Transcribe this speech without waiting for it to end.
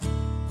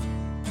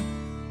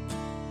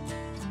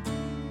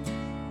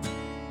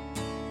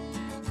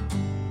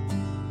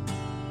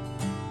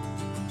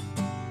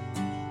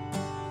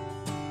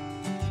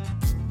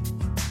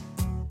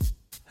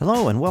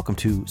Hello and welcome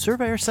to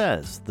Surveyor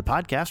Says, the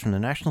podcast from the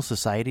National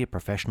Society of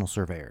Professional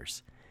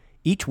Surveyors.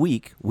 Each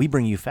week, we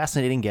bring you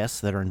fascinating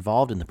guests that are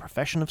involved in the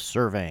profession of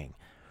surveying.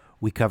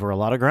 We cover a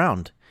lot of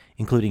ground,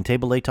 including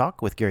Table A Talk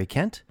with Gary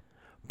Kent,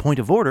 Point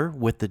of Order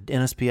with the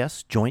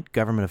NSPS Joint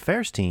Government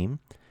Affairs Team,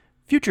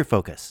 Future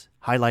Focus,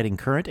 highlighting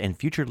current and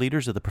future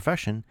leaders of the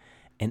profession,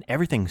 and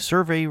everything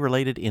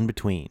survey-related in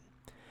between.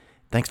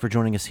 Thanks for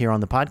joining us here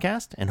on the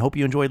podcast, and hope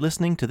you enjoyed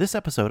listening to this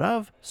episode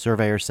of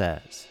Surveyor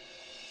Says.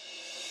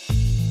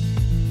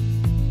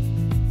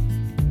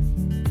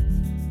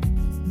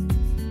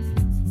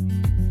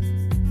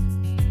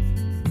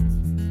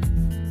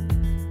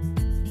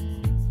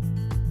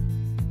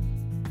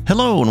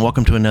 Hello, and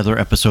welcome to another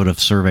episode of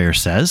Surveyor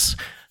Says.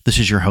 This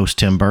is your host,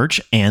 Tim Birch,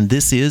 and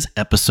this is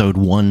episode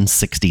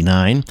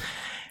 169.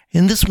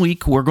 And this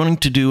week, we're going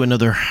to do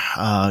another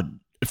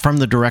From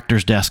the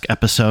Director's Desk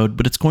episode,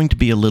 but it's going to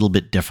be a little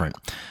bit different.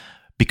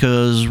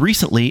 Because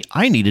recently,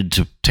 I needed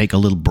to take a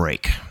little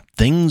break.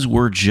 Things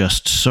were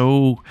just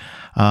so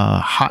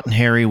hot and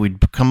hairy.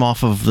 We'd come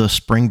off of the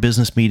spring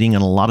business meeting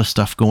and a lot of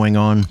stuff going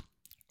on.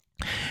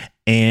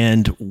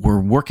 And we're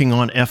working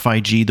on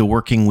FIG, the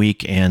working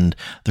week, and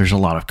there's a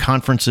lot of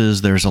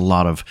conferences, there's a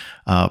lot of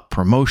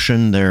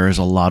promotion, there's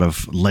a lot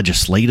of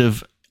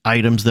legislative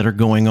items that are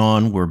going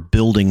on. We're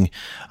building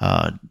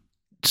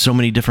so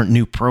many different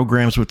new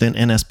programs within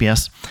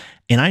NSPS,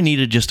 and I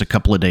needed just a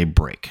couple of day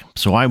break.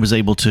 So I was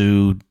able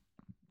to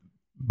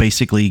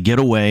basically get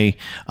away.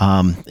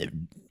 A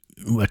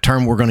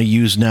term we're going to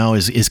use now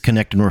is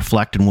connect and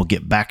reflect, and we'll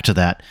get back to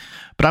that.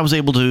 But I was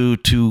able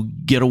to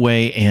get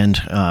away and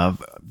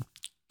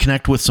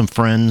connect with some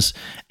friends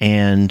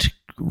and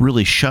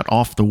really shut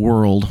off the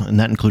world, and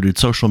that included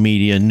social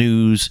media,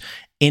 news,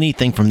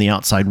 anything from the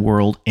outside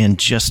world, and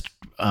just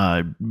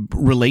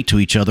relate to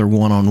each other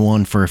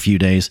one-on-one for a few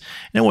days.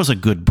 And it was a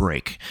good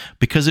break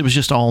because it was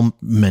just all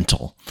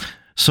mental.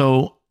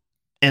 So,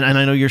 and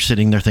I know you're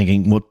sitting there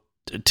thinking, well,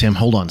 Tim,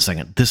 hold on a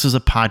second. This is a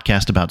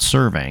podcast about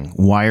surveying.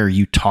 Why are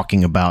you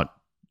talking about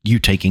you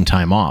taking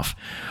time off?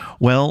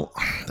 Well,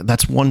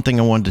 that's one thing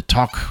I wanted to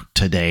talk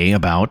today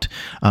about,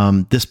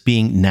 this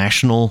being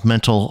National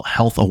Mental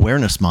Health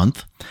Awareness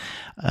Month.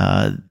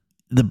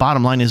 The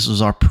bottom line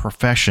is our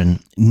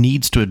profession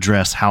needs to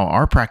address how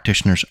our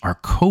practitioners are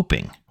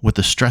coping with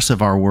the stress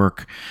of our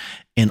work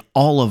and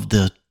all of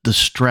the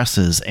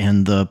stresses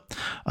and the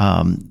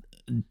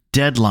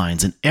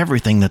deadlines and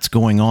everything that's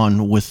going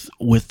on with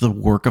the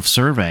work of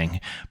surveying,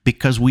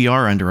 because we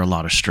are under a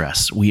lot of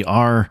stress. We've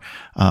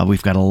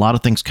got a lot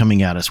of things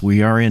coming at us.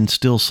 We are in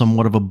still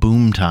somewhat of a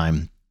boom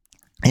time,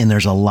 and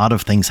there's a lot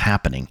of things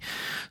happening.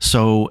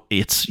 So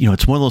it's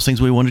one of those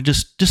things we want to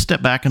just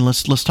step back and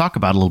let's talk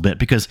about a little bit,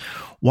 because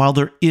while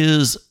there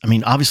is,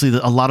 obviously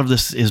a lot of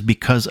this is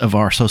because of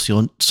our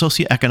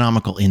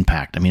socioeconomical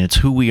impact. It's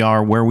who we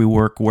are, where we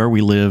work, where we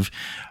live,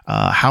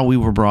 how we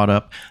were brought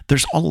up.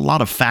 There's a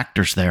lot of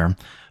factors there,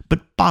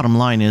 but bottom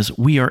line is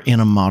we are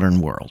in a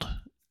modern world,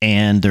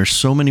 and there's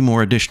so many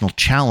more additional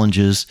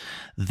challenges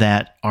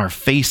that are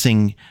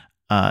facing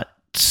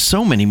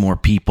so many more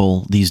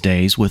people these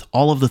days with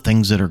all of the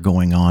things that are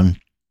going on.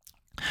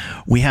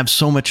 We have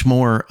so much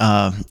more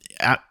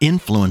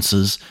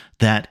influences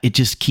that it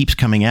just keeps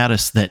coming at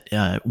us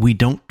that we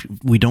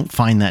don't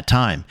find that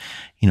time.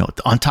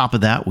 On top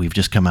of that, we've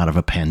just come out of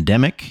a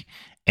pandemic,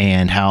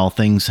 and how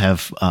things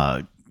have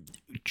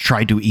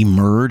tried to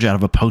emerge out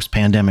of a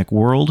post-pandemic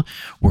world.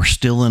 We're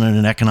still in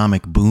an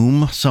economic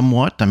boom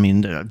somewhat.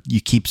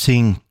 You keep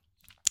seeing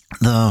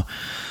the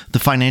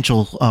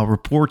financial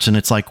reports, and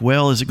it's like,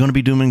 well, is it going to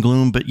be doom and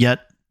gloom? But yet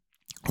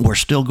we're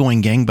still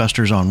going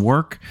gangbusters on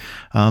work.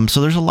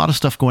 So there's a lot of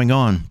stuff going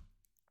on.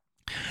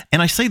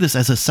 And I say this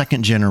as a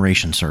second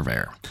generation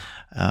surveyor,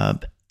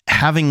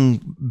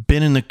 having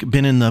been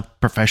in the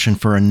profession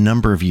for a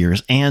number of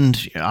years,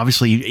 and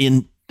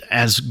obviously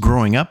as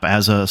growing up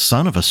as a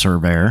son of a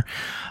surveyor,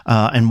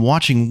 and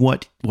watching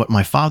what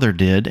my father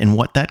did and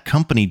what that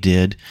company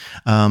did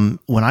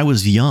when I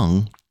was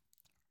young,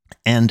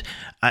 and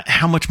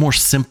how much more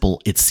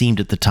simple it seemed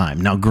at the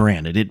time. Now,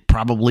 granted, it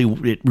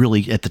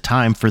really at the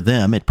time for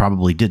them, it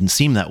probably didn't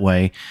seem that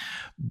way,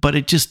 but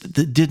it just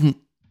didn't.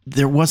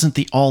 There wasn't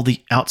all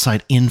the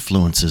outside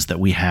influences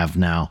that we have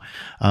now.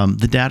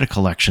 The data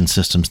collection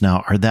systems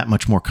now are that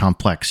much more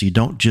complex. You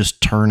don't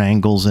just turn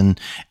angles and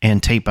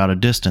tape out a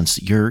distance.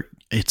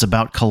 It's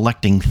about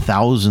collecting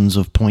thousands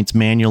of points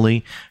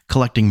manually,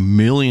 collecting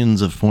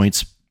millions of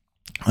points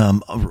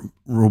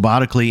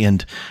robotically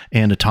and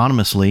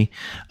autonomously.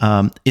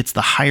 It's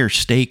the higher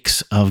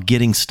stakes of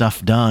getting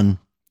stuff done.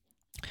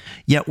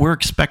 Yet we're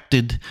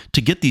expected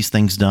to get these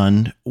things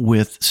done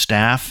with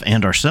staff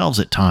and ourselves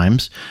at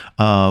times,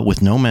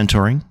 with no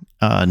mentoring,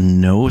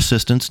 no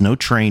assistance, no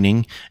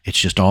training. It's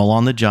just all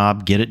on the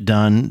job, get it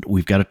done.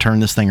 We've got to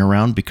turn this thing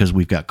around because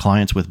we've got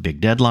clients with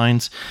big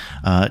deadlines,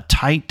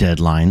 tight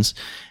deadlines.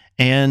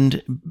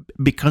 And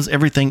because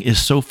everything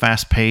is so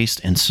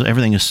fast-paced and so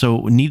everything is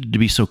so needed to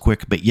be so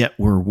quick, but yet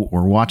we're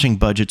watching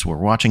budgets, we're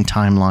watching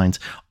timelines,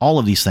 all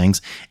of these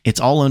things, it's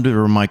all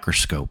under a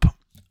microscope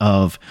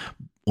of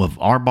of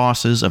our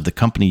bosses, of the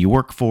company you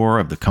work for,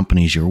 of the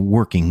companies you're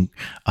working,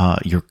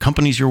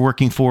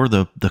 for,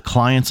 the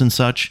clients and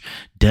such,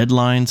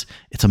 deadlines.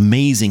 It's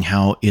amazing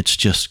how it's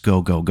just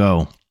go, go,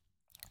 go.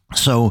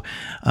 So,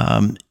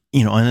 and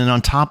then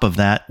on top of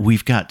that,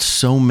 we've got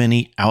so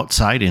many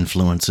outside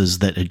influences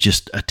that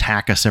just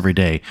attack us every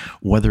day,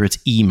 whether it's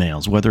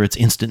emails, whether it's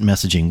instant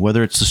messaging,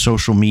 whether it's the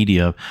social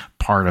media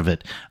part of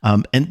it.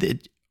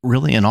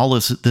 Really, and all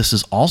this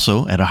is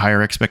also at a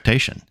higher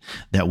expectation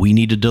that we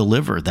need to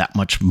deliver that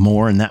much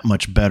more and that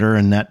much better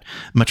and that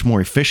much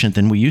more efficient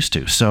than we used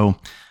to. So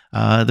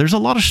there's a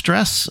lot of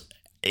stress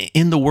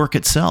in the work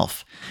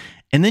itself.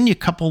 And then you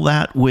couple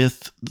that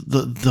with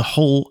the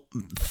whole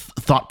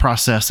thought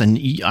process, and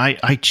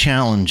I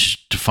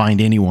challenge to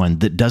find anyone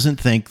that doesn't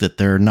think that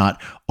they're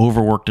not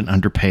overworked and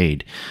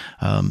underpaid.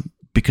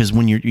 Because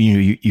when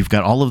you've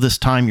got all of this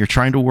time, you're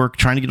trying to work,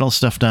 trying to get all this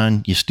stuff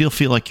done, you still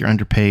feel like you're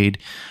underpaid,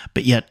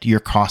 but yet your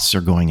costs are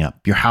going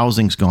up. Your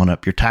housing's gone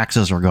up. Your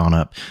taxes are gone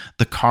up.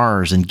 The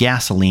cars and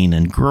gasoline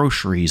and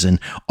groceries and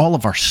all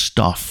of our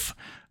stuff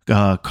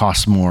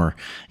costs more.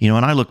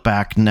 And I look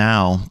back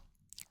now,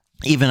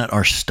 even at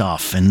our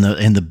stuff and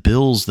the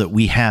bills that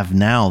we have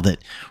now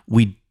that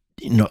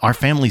our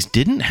families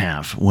didn't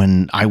have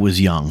when I was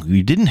young.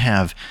 We didn't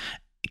have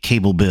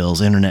cable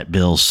bills, internet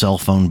bills, cell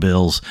phone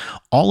bills,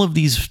 all of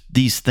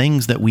these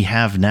things that we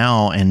have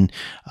now, and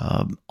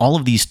all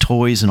of these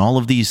toys and all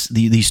of these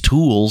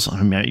tools.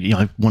 I mean,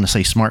 I want to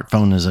say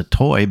smartphone is a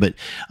toy, but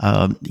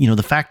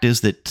the fact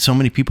is that so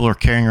many people are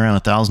carrying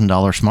around $1,000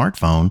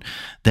 smartphone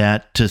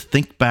that to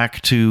think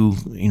back to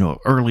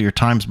earlier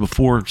times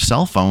before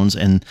cell phones,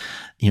 and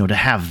to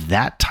have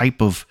that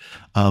type of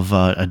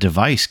a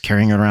device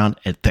carrying around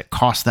that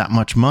costs that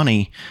much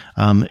money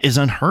is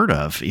unheard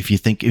of.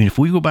 If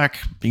we go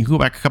back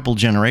a couple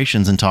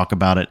generations and talk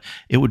about it,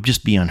 it would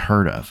just be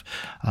unheard of.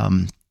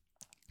 And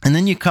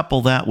then you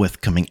couple that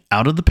with coming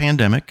out of the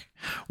pandemic,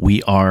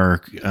 we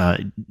are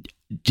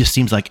just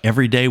seems like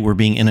every day we're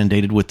being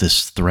inundated with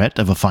this threat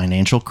of a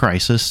financial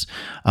crisis,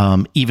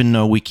 even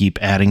though we keep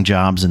adding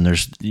jobs, and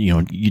there's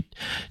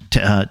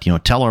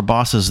tell our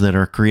bosses that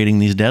are creating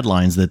these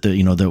deadlines that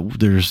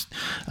there's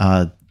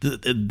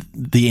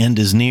the end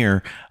is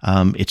near.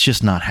 It's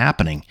just not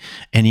happening.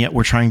 And yet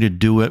we're trying to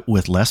do it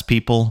with less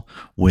people,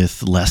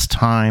 with less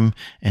time,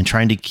 and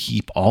trying to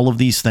keep all of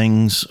these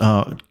things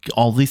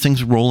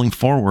rolling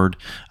forward.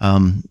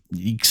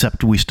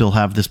 Except we still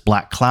have this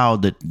black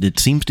cloud that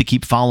seems to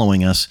keep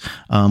following us,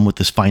 with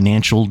this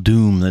financial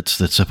doom that's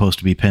supposed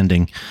to be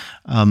pending.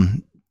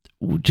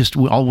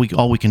 All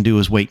we can do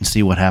is wait and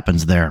see what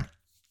happens there.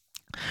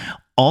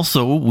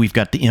 Also, we've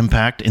got the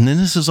impact, and then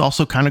this is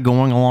also kind of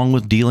going along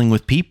with dealing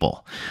with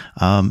people.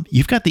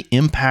 You've got the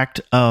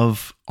impact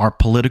of our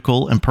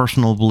political and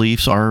personal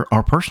beliefs,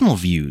 our personal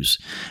views,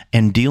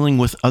 and dealing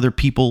with other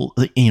people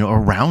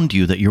around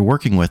you that you're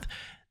working with,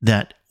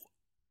 that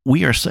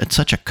we are at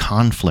such a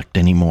conflict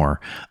anymore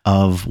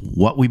of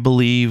what we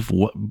believe,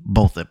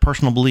 both the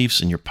personal beliefs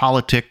and your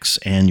politics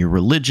and your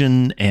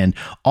religion and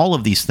all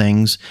of these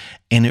things.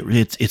 And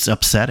it's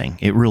upsetting.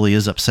 It really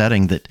is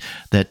upsetting that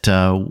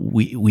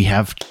we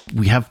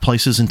have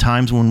places and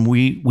times when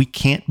we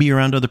can't be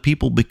around other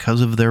people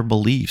because of their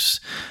beliefs.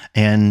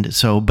 And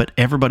so, but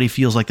everybody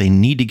feels like they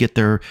need to get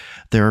their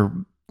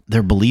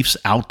beliefs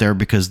out there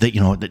because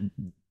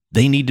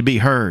they need to be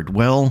heard.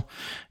 Well,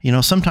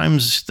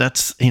 sometimes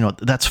that's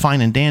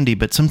fine and dandy,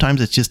 but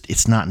sometimes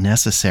it's not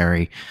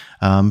necessary,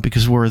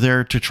 because we're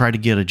there to try to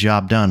get a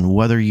job done.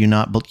 Whether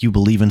you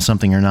believe in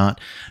something or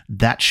not,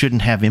 that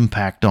shouldn't have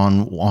impact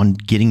on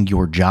getting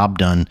your job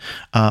done,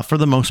 for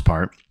the most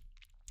part.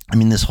 I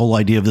mean, this whole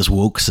idea of this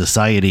woke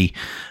society,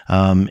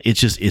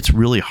 it's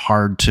really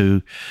hard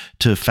to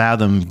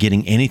fathom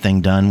getting anything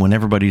done when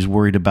everybody's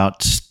worried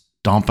about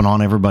stomping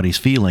on everybody's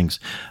feelings.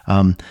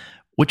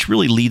 Which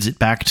really leads it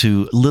back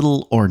to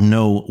little or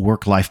no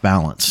work-life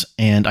balance.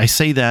 And I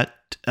say that,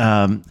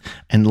 and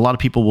a lot of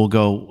people will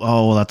go,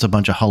 "Oh, well, that's a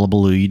bunch of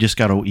hullabaloo. You just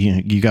gotta,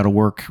 you gotta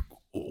work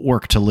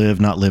to live,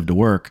 not live to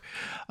work."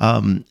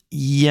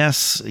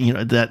 Yes,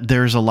 that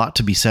there's a lot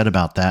to be said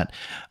about that.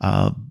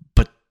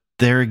 But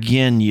there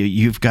again,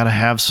 you've got to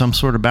have some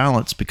sort of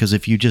balance, because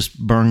if you just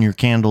burn your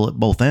candle at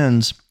both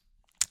ends,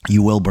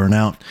 you will burn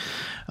out.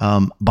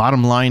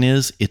 Bottom line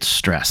is, it's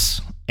stress.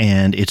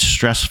 And it's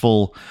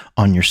stressful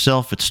on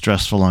yourself. It's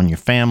stressful on your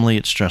family.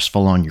 It's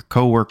stressful on your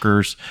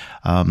coworkers.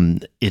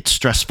 It's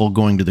stressful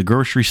going to the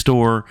grocery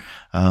store,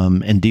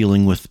 and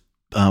dealing with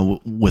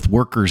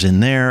workers in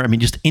there. I mean,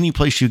 just any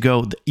place you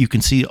go, you can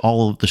see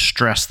all of the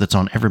stress that's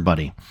on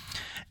everybody.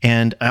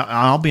 And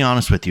I'll be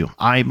honest with you,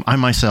 I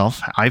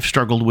myself, I've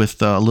struggled with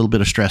a little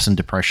bit of stress and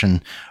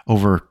depression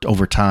over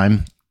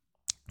time.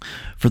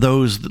 For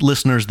those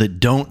listeners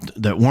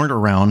that weren't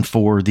around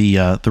for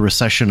the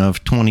recession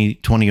of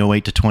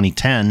 2008 to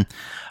 2010,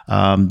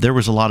 there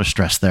was a lot of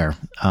stress there.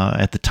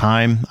 At the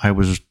time, I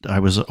was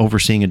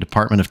overseeing a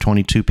department of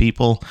 22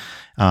 people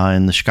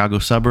in the Chicago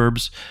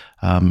suburbs.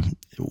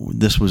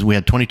 We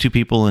had 22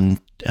 people in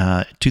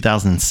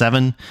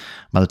 2007.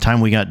 By the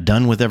time we got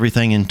done with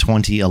everything in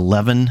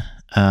 2011,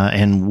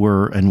 and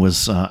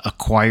was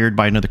acquired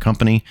by another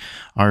company,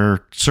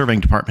 our surveying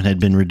department had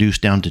been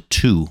reduced down to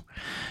 2.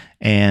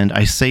 And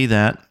I say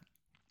that,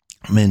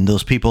 I mean,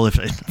 those people, if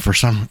for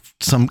some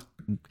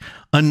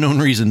unknown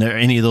reason, there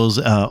any of those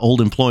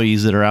old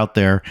employees that are out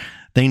there,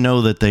 they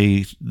know that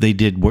they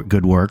did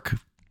good work.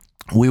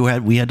 We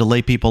had to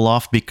lay people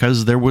off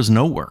because there was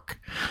no work,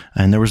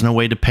 and there was no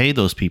way to pay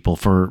those people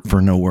for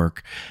no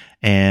work,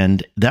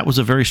 and that was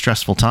a very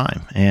stressful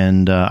time.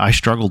 And I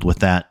struggled with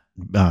that,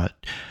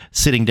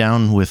 sitting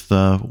down with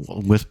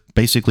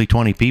basically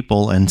 20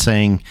 people and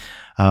saying,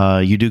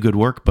 "You do good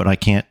work, but I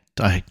can't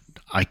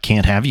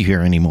have you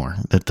here anymore.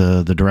 That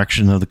the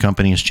direction of the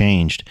company has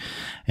changed,"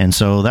 and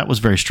so that was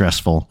very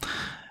stressful.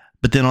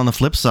 But then on the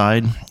flip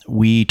side,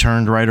 we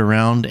turned right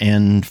around,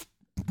 and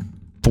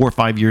 4 or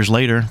 5 years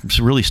later,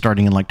 really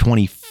starting in like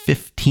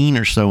 2015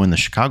 or so in the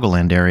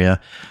Chicagoland area,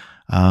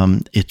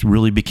 it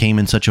really became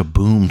in such a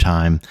boom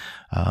time.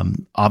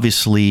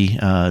 Obviously,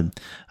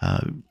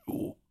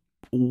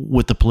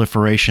 with the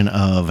proliferation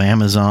of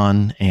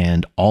Amazon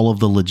and all of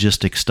the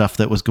logistic stuff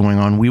that was going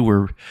on, we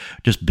were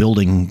just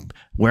building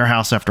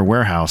warehouse after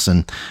warehouse,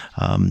 and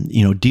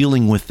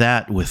dealing with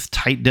that with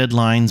tight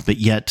deadlines, but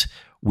yet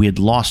we had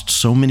lost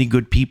so many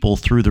good people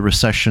through the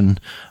recession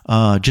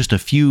just a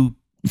few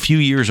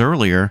years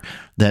earlier,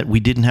 that we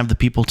didn't have the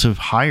people to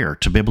hire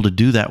to be able to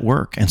do that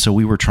work. And so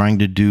we were trying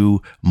to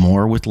do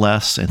more with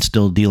less and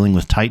still dealing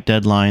with tight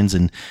deadlines.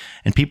 And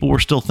people were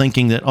still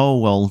thinking that, oh,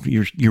 well,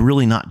 you're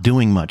really not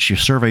doing much. Your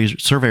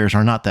surveyors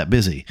are not that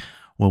busy.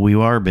 Well, we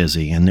are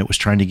busy. And it was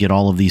trying to get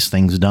all of these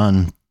things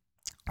done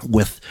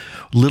with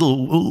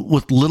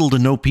little to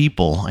no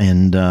people,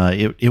 and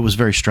it was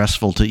very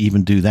stressful to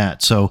even do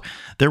that. So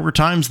there were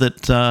times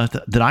that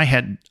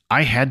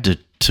I had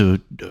to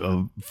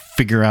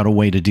figure out a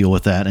way to deal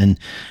with that,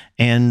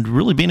 and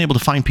really being able to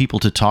find people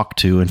to talk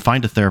to and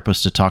find a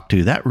therapist to talk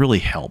to, that really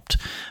helped.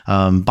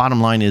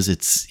 Bottom line is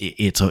it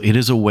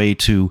is a way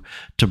to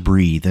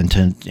breathe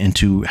and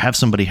to have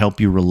somebody help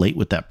you relate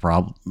with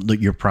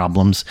your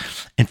problems,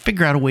 and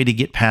figure out a way to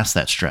get past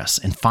that stress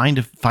and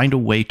find a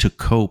way to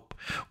cope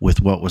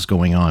with what was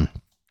going on.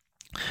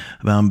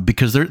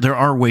 Because there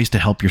are ways to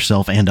help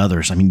yourself and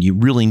others. I mean, you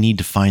really need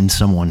to find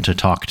someone to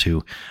talk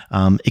to.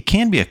 It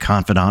can be a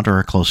confidant or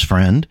a close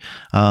friend.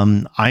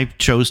 I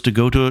chose to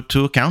go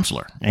to a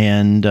counselor,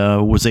 and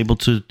was able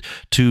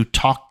to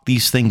talk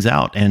these things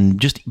out, and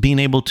just being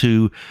able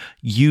to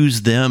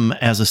use them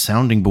as a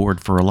sounding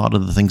board for a lot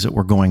of the things that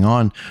were going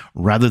on,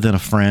 rather than a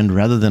friend,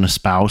 rather than a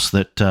spouse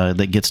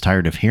that gets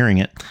tired of hearing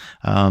it.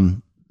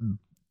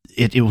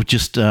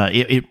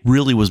 It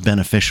really was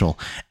beneficial.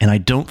 And I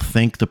don't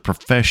think the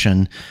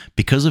profession,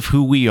 because of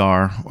who we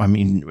are, I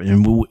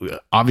mean,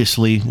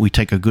 obviously we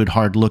take a good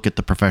hard look at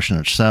the profession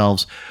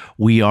ourselves.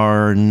 We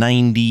are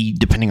 90,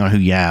 depending on who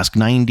you ask,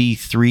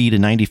 93 to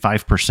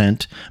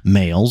 95%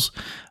 males.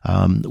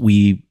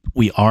 We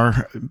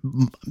are,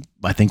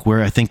 I think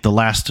the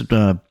last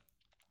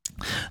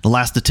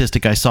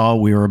statistic I saw,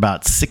 we were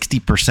about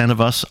 60%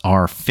 of us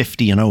are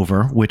 50 and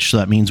over, which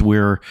that means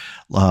we're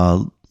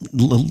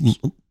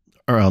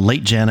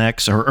late Gen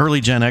X or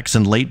early Gen X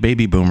and late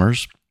baby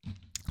boomers.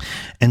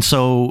 And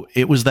so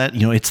it was that,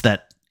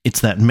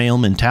 it's that male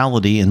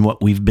mentality, and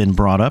what we've been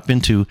brought up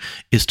into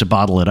is to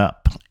bottle it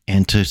up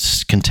and to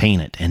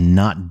contain it and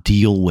not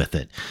deal with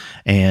it.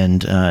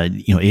 And,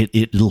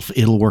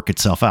 it'll work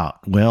itself out.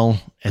 Well,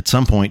 at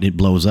some point it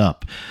blows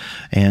up.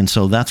 And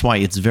so that's why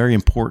it's very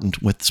important,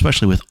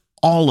 especially with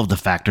all of the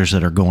factors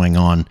that are going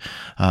on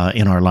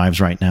in our lives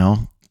right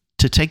now,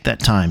 to take that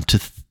time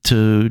to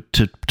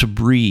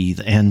breathe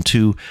and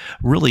to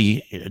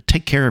really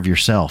take care of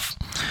yourself.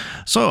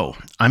 So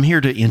I'm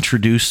here to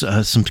introduce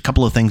some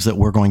couple of things that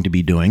we're going to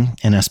be doing,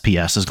 and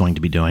SPS is going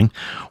to be doing.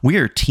 We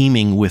are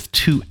teaming with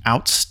 2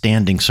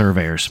 outstanding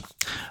surveyors.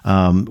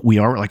 We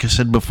are, like I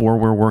said before,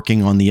 we're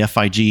working on the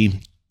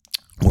FIG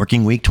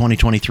Working Week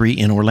 2023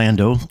 in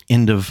Orlando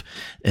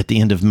at the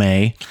end of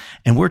May,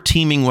 and we're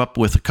teaming up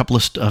with a couple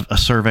of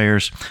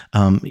surveyors,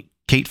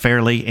 Kate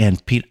Fairley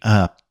and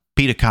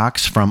Peter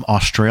Cox from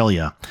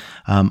Australia.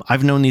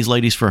 I've known these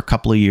ladies for a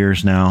couple of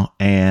years now,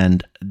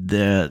 and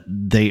they're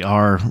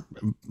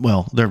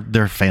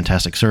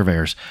fantastic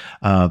surveyors.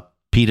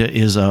 PETA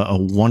is a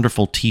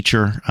wonderful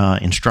teacher,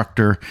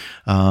 instructor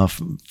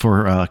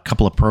for a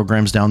couple of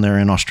programs down there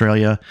in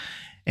Australia.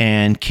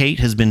 And Kate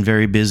has been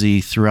very busy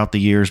throughout the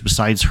years.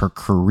 Besides her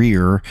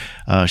career,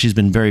 she's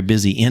been very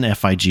busy in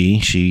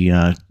FIG. She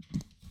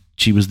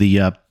was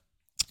the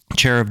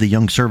chair of the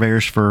Young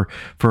Surveyors for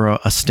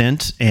a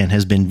stint, and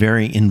has been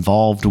very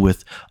involved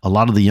with a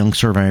lot of the Young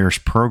Surveyors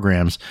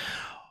programs.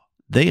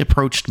 They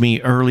approached me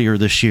earlier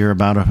this year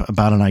about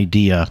an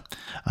idea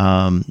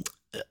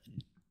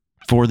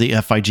for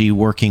the FIG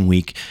Working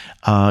Week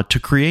to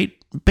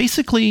create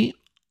basically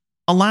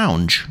a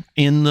lounge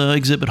in the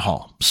exhibit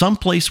hall, some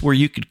place where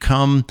you could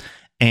come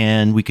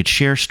and we could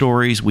share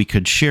stories, we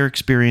could share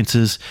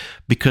experiences,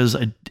 because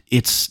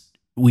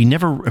we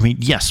never, I mean,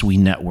 yes, we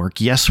network.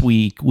 Yes,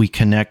 we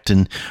connect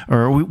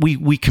or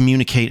we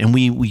communicate and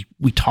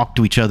we talk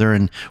to each other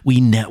and we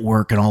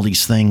network and all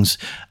these things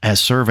as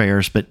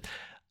surveyors, but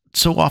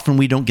so often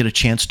we don't get a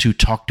chance to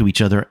talk to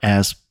each other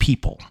as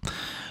people.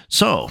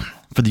 So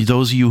for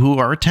those of you who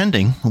are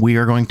attending, we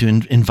are going to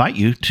invite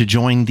you to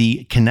join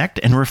the Connect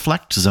and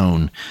Reflect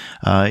Zone.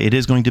 It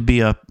is going to be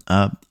a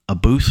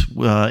booth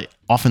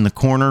off in the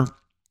corner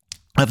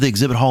of the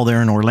exhibit hall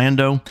there in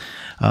Orlando.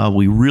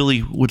 We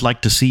really would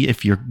like to see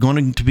if you're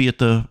going to be at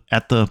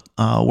the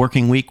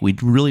working week.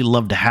 We'd really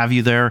love to have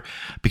you there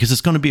because it's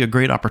going to be a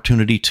great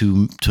opportunity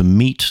to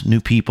meet new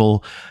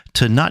people,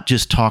 to not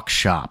just talk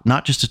shop,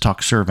 not just to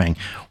talk surveying.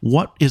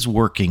 What is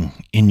working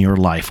in your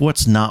life?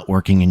 What's not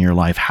working in your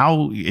life?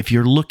 How, if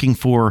you're looking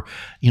for,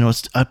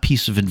 a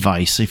piece of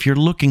advice, if you're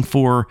looking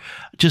for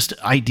just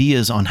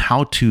ideas on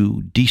how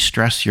to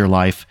de-stress your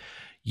life,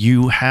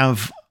 you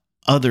have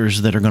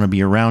others that are going to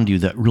be around you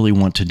that really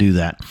want to do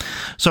that.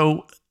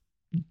 So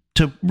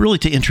to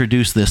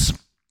introduce this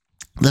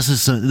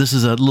is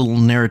a little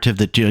narrative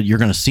that you're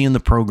going to see in the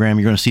program.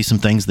 You're going to see some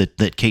things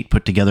that Kate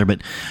put together,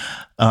 but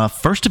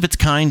first of its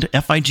kind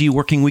FIG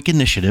Working Week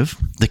initiative,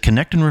 the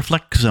Connect and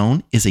Reflect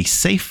Zone is a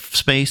safe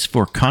space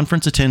for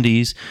conference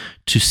attendees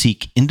to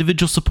seek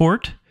individual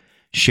support,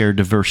 share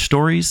diverse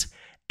stories,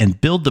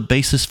 and build the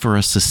basis for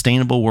a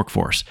sustainable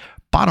workforce.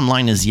 Bottom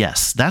line is,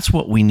 yes, that's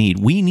what we need.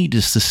 We need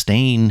to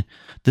sustain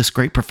this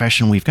great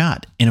profession we've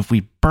got. And if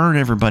we burn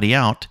everybody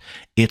out,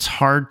 it's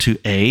hard to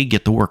A,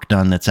 get the work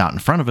done that's out in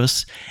front of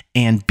us,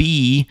 and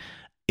B,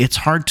 it's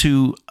hard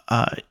to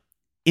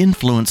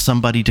influence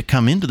somebody to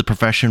come into the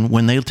profession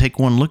when they take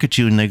one look at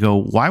you and they go,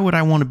 why would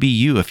I want to be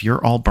you if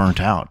you're all burnt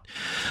out?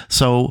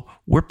 So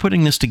we're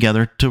putting this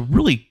together to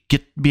really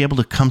be able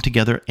to come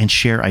together and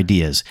share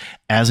ideas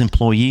as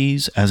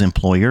employees, as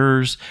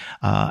employers,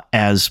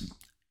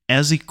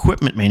 as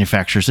equipment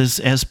manufacturers,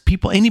 as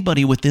people,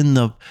 anybody within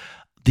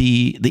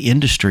the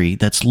industry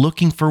that's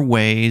looking for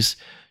ways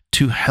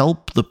to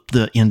help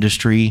the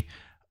industry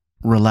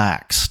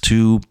relax,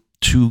 to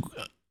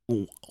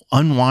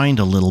unwind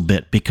a little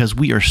bit, because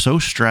we are so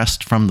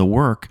stressed from the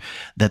work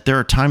that there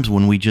are times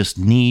when we just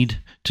need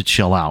to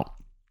chill out.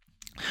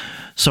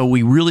 So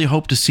we really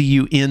hope to see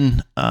you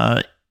in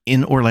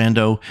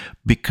Orlando,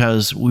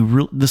 because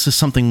this is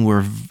something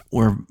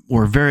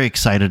we're very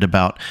excited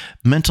about.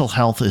 Mental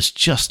health has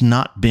just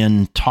not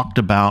been talked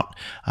about,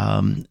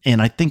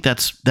 and I think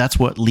that's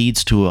what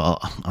leads to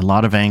a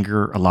lot of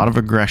anger, a lot of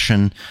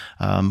aggression.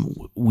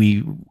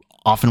 We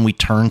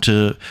turn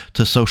to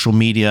social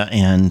media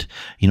and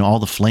all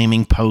the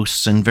flaming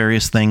posts and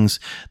various things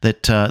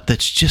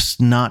that's just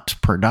not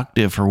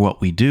productive for what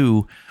we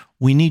do.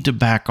 We need to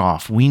back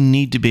off. We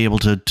need to be able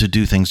to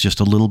do things just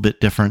a little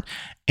bit different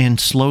and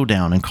slow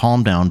down and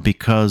calm down,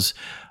 because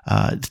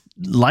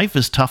life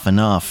is tough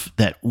enough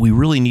that we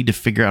really need to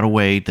figure out a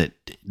way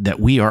that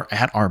we are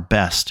at our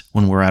best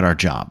when we're at our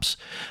jobs.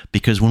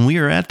 Because when we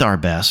are at our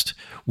best,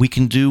 we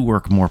can do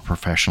work more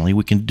professionally,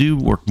 we can do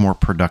work more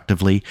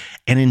productively,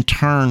 and in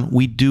turn,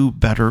 we do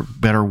better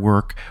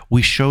work.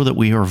 We show that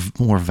we are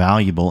more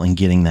valuable in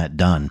getting that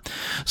done.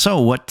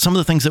 So some of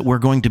the things that we're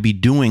going to be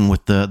doing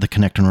with the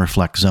Connect and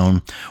Reflect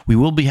Zone, we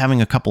will be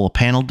having a couple of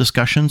panel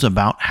discussions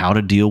about how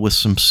to deal with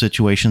some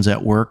situations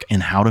at work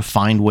and how to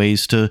find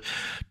ways to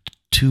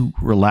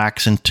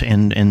relax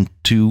and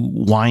to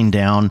wind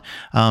down,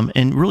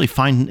 and really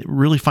find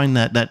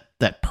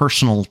that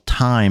personal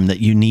time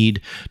that you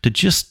need to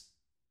just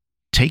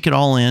take it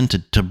all in,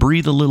 to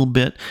breathe a little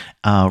bit,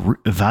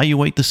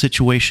 evaluate the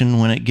situation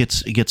when it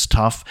gets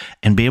tough,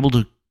 and be able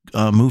to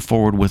move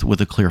forward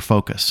with a clear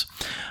focus.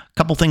 A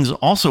couple things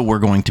also we're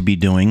going to be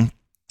doing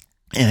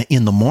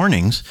in the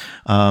mornings.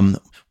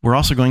 We're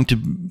also going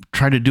to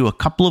try to do a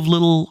couple of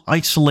little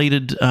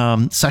isolated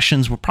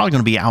sessions. We're probably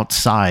going to be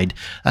outside.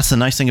 That's the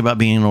nice thing about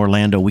being in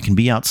Orlando. We can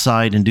be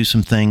outside and do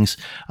some things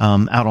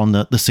out on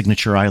the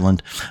Signature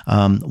Island.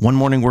 One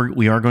morning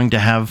we are going to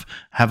have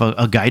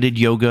a guided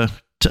yoga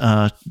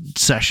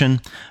session.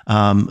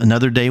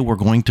 Another day we're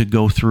going to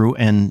go through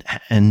and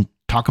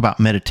talk about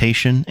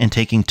meditation and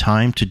taking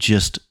time to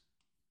just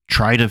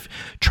try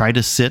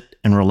to sit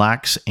and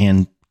relax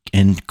and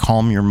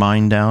calm your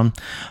mind down.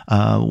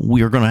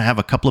 We are going to have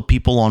a couple of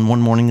people on one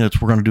morning that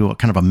we're going to do a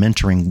kind of a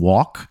mentoring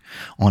walk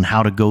on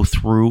how to go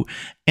through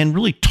and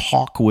really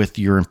talk with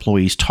your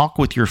employees, talk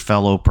with your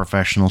fellow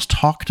professionals,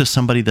 talk to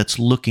somebody that's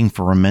looking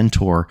for a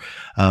mentor.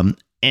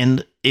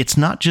 And it's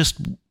not just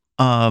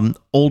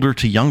older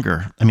to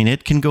younger. I mean,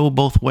 it can go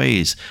both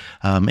ways.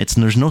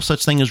 There's no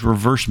such thing as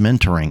reverse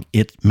mentoring.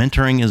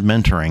 Mentoring is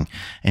mentoring.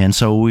 And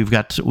so we've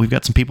got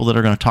some people that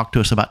are going to talk to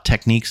us about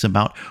techniques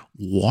about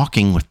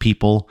walking with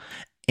people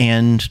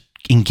and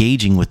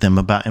engaging with them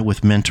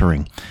with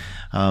mentoring.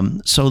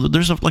 So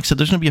there's like I said,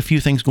 there's going to be a few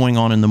things going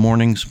on in the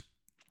mornings.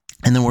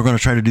 And then we're going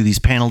to try to do these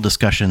panel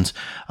discussions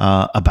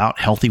about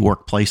healthy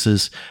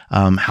workplaces,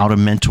 how to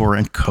mentor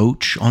and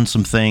coach on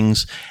some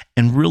things,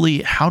 and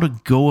really how to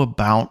go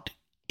about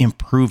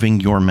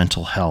improving your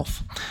mental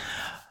health.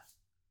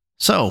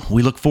 So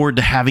we look forward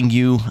to having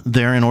you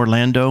there in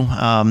Orlando.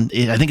 I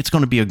think it's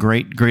going to be a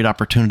great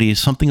opportunity.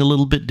 Something a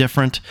little bit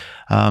different.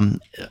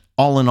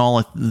 All in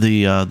all,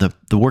 the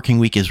working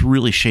week is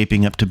really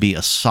shaping up to be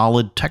a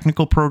solid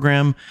technical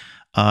program.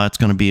 It's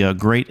going to be a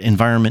great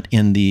environment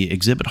in the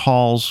exhibit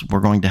halls. We're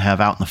going to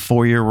have out in the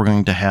foyer, we're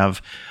going to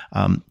have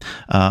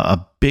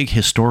a big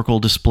historical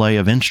display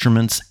of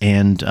instruments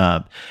and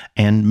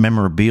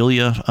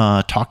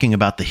memorabilia, talking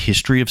about the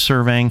history of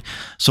surveying.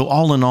 So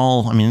all in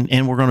all, I mean,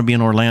 and we're going to be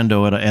in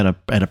Orlando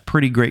at a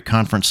pretty great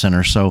conference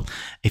center. So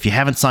if you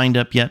haven't signed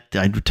up yet,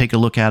 I'd take a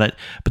look at it.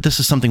 But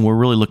this is something we're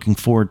really looking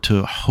forward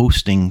to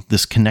hosting,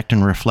 this Connect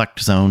and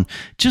Reflect zone,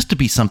 just to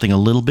be something a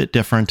little bit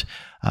different.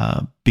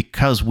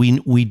 Because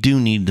we do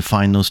need to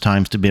find those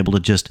times to be able to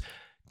just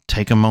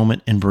take a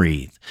moment and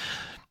breathe.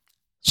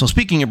 So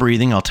speaking of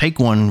breathing, I'll take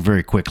one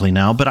very quickly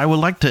now, but I would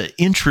like to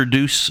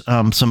introduce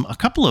a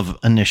couple of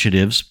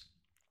initiatives,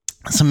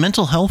 some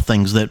mental health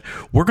things that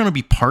we're going to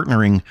be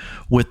partnering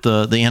with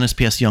the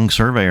NSPS Young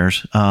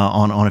Surveyors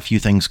on a few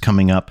things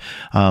coming up.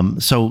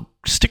 So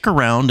stick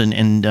around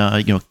and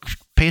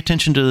pay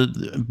attention to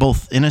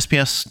both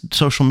NSPS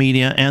social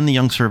media and the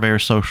Young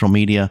Surveyors social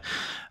media,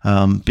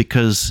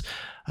 because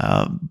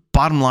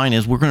bottom line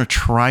is we're going to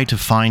try to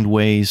find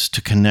ways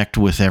to connect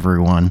with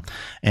everyone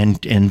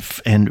and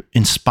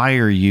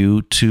inspire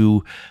you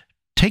to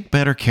take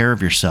better care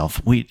of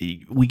yourself. We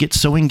get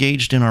so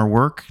engaged in our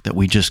work that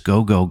we just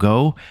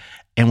go,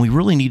 and we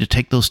really need to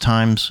take those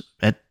times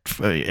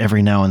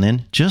every now and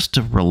then just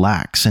to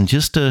relax and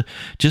just to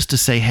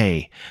say,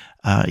 hey,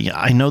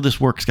 I know this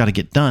work's got to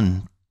get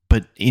done,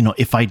 but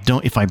if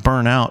I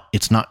burn out,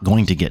 it's not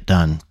going to get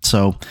done.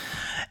 So,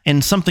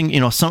 and something,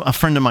 a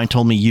friend of mine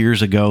told me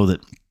years ago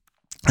that,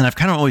 and I've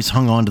kind of always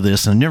hung on to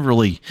this, and I never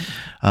really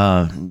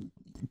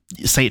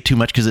say it too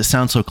much because it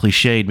sounds so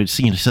cliched, but it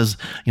says,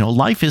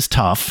 life is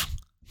tough,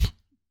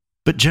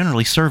 but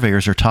generally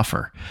surveyors are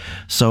tougher.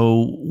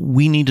 So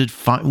we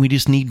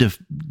just need to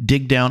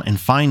dig down and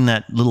find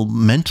that little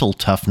mental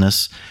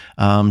toughness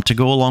to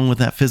go along with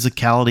that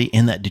physicality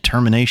and that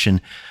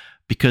determination.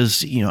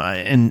 Because,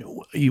 and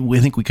we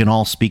think we can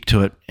all speak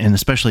to it, and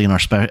especially in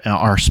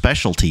our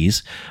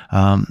specialties.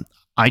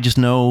 I just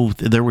know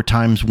there were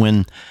times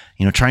when,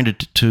 trying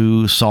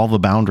to solve a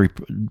boundary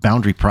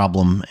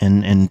problem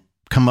and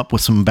come up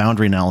with some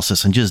boundary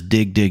analysis and just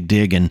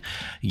dig, and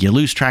you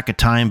lose track of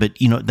time. But,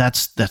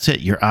 that's it.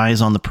 Your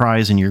eye's on the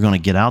prize, and you're going to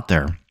get out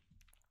there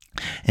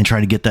and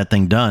try to get that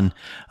thing done.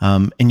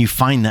 And you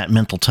find that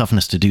mental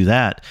toughness to do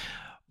that.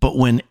 But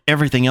when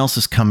everything else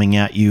is coming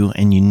at you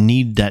and you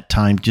need that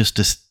time just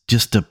to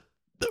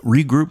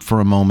regroup for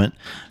a moment,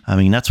 I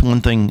mean, that's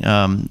one thing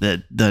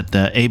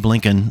that Abe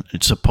Lincoln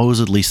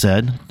supposedly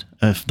said,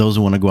 if those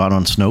who want to go out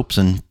on Snopes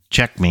and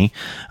check me,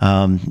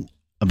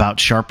 about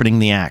sharpening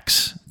the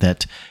axe,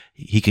 that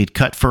he could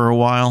cut for a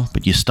while,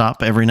 but you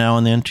stop every now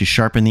and then to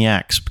sharpen the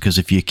axe, because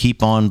if you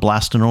keep on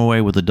blasting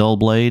away with a dull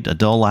blade, a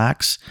dull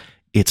axe,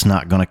 it's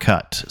not going to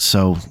cut.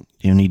 So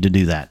you need to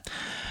do that.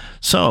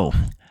 So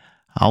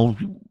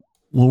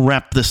we'll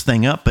wrap this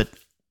thing up, but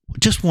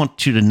just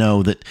want you to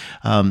know that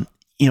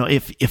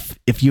if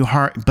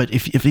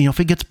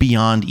it gets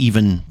beyond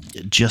even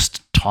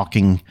just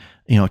talking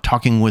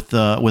with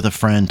a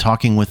friend,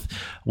 talking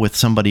with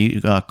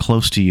somebody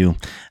close to you,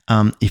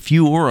 if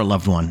you or a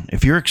loved one,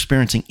 if you're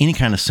experiencing any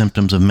kind of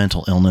symptoms of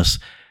mental illness,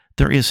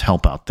 there is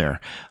help out there.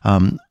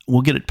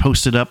 We'll get it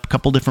posted up a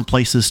couple different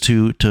places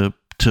to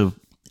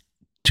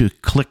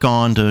click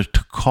on, to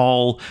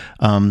call.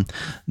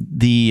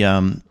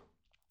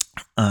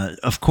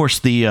 Of course,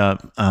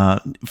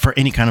 for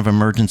any kind of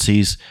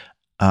emergencies,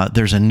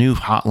 there's a new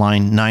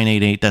hotline,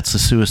 988. That's the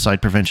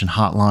suicide prevention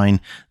hotline.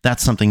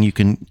 That's something you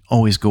can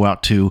always go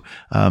out to.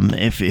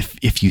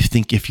 If you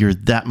think if you're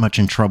that much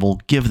in trouble,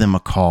 give them a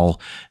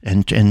call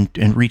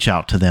and reach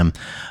out to them.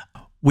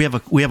 We have a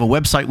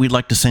website we'd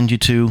like to send you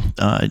to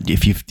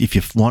if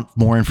you want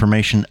more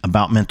information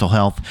about mental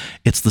health.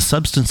 It's the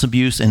Substance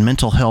Abuse and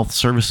Mental Health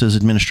Services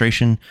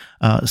Administration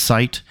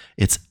site.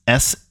 It's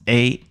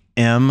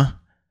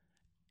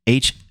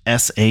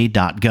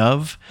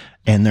samhsa.gov,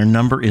 and their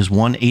number is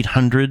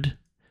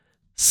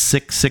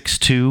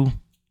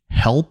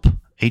 1-800-662-HELP,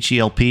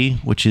 HELP,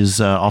 which is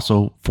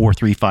also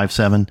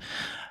 4357.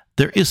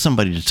 There is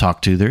somebody to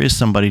talk to. There is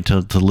somebody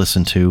to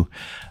listen to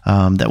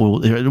that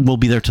will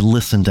be there to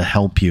listen, to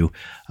help you.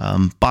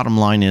 Bottom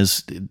line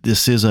is,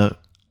 these are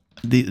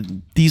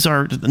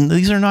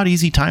not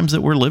easy times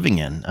that we're living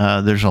in.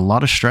 There's a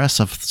lot of stress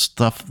of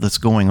stuff that's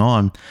going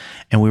on,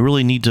 and we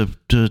really need to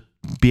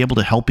be able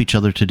to help each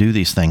other to do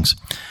these things.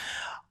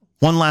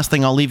 One last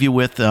thing I'll leave you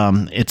with.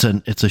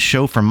 It's a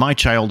show from my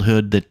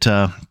childhood that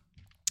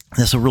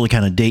this will really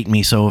kind of date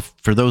me. So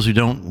for those who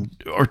don't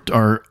or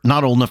are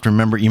not old enough to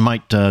remember, you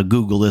might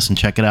Google this and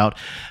check it out.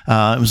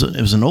 It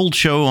was an old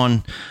show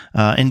on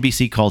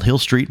NBC called Hill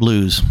Street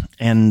Blues,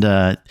 and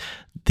at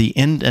the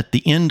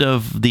end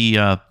of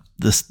the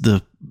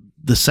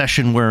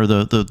session where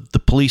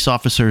the police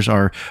officers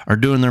are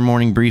doing their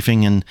morning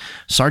briefing, and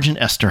Sergeant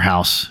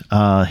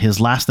Esterhaus, his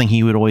last thing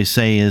he would always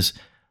say is,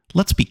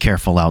 let's be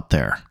careful out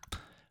there.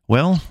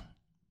 Well,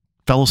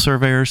 fellow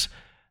surveyors,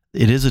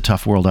 it is a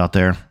tough world out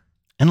there,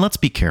 and let's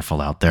be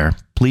careful out there.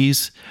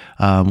 Please,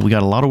 we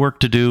got a lot of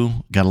work to do,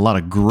 got a lot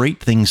of great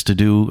things to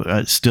do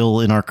still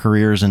in our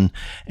careers and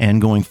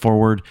going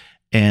forward,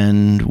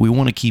 and we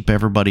want to keep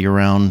everybody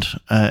around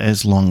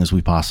as long as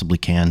we possibly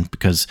can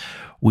because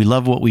we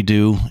love what we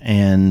do,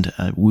 and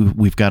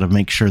we've got to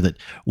make sure that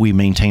we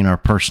maintain our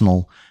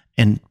personal,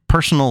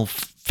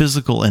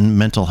 physical, and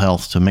mental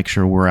health to make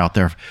sure we're out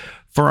there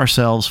for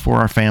ourselves, for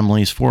our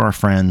families, for our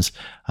friends.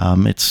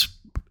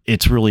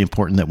 It's really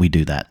important that we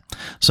do that.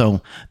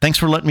 So thanks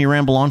for letting me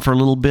ramble on for a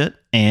little bit.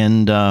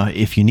 And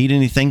if you need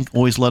anything,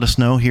 always let us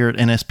know here at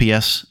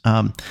NSPS,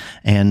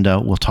 and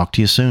we'll talk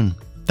to you soon.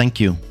 Thank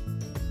you.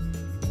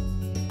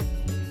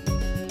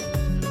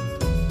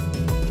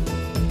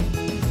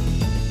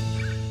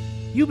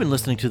 You've been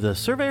listening to the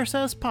Surveyor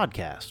Says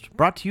podcast,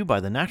 brought to you by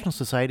the National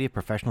Society of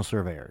Professional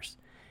Surveyors.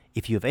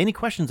 If you have any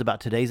questions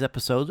about today's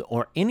episode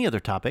or any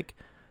other topic,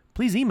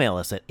 please email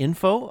us at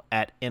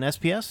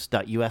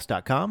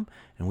info@nsps.us.com,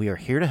 and we are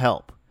here to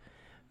help.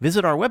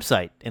 Visit our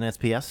website,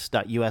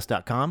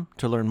 nsps.us.com,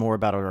 to learn more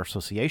about our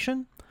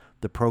association,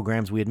 the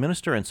programs we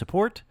administer and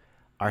support,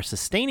 our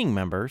sustaining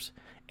members,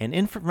 and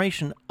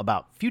information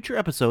about future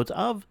episodes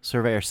of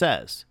Surveyor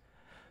Says.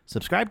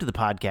 Subscribe to the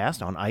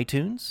podcast on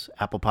iTunes,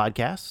 Apple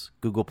Podcasts,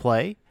 Google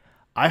Play,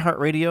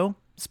 iHeartRadio,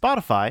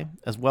 Spotify,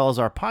 as well as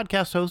our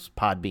podcast host,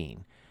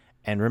 Podbean.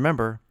 And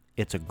remember,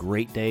 it's a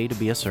great day to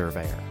be a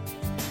surveyor.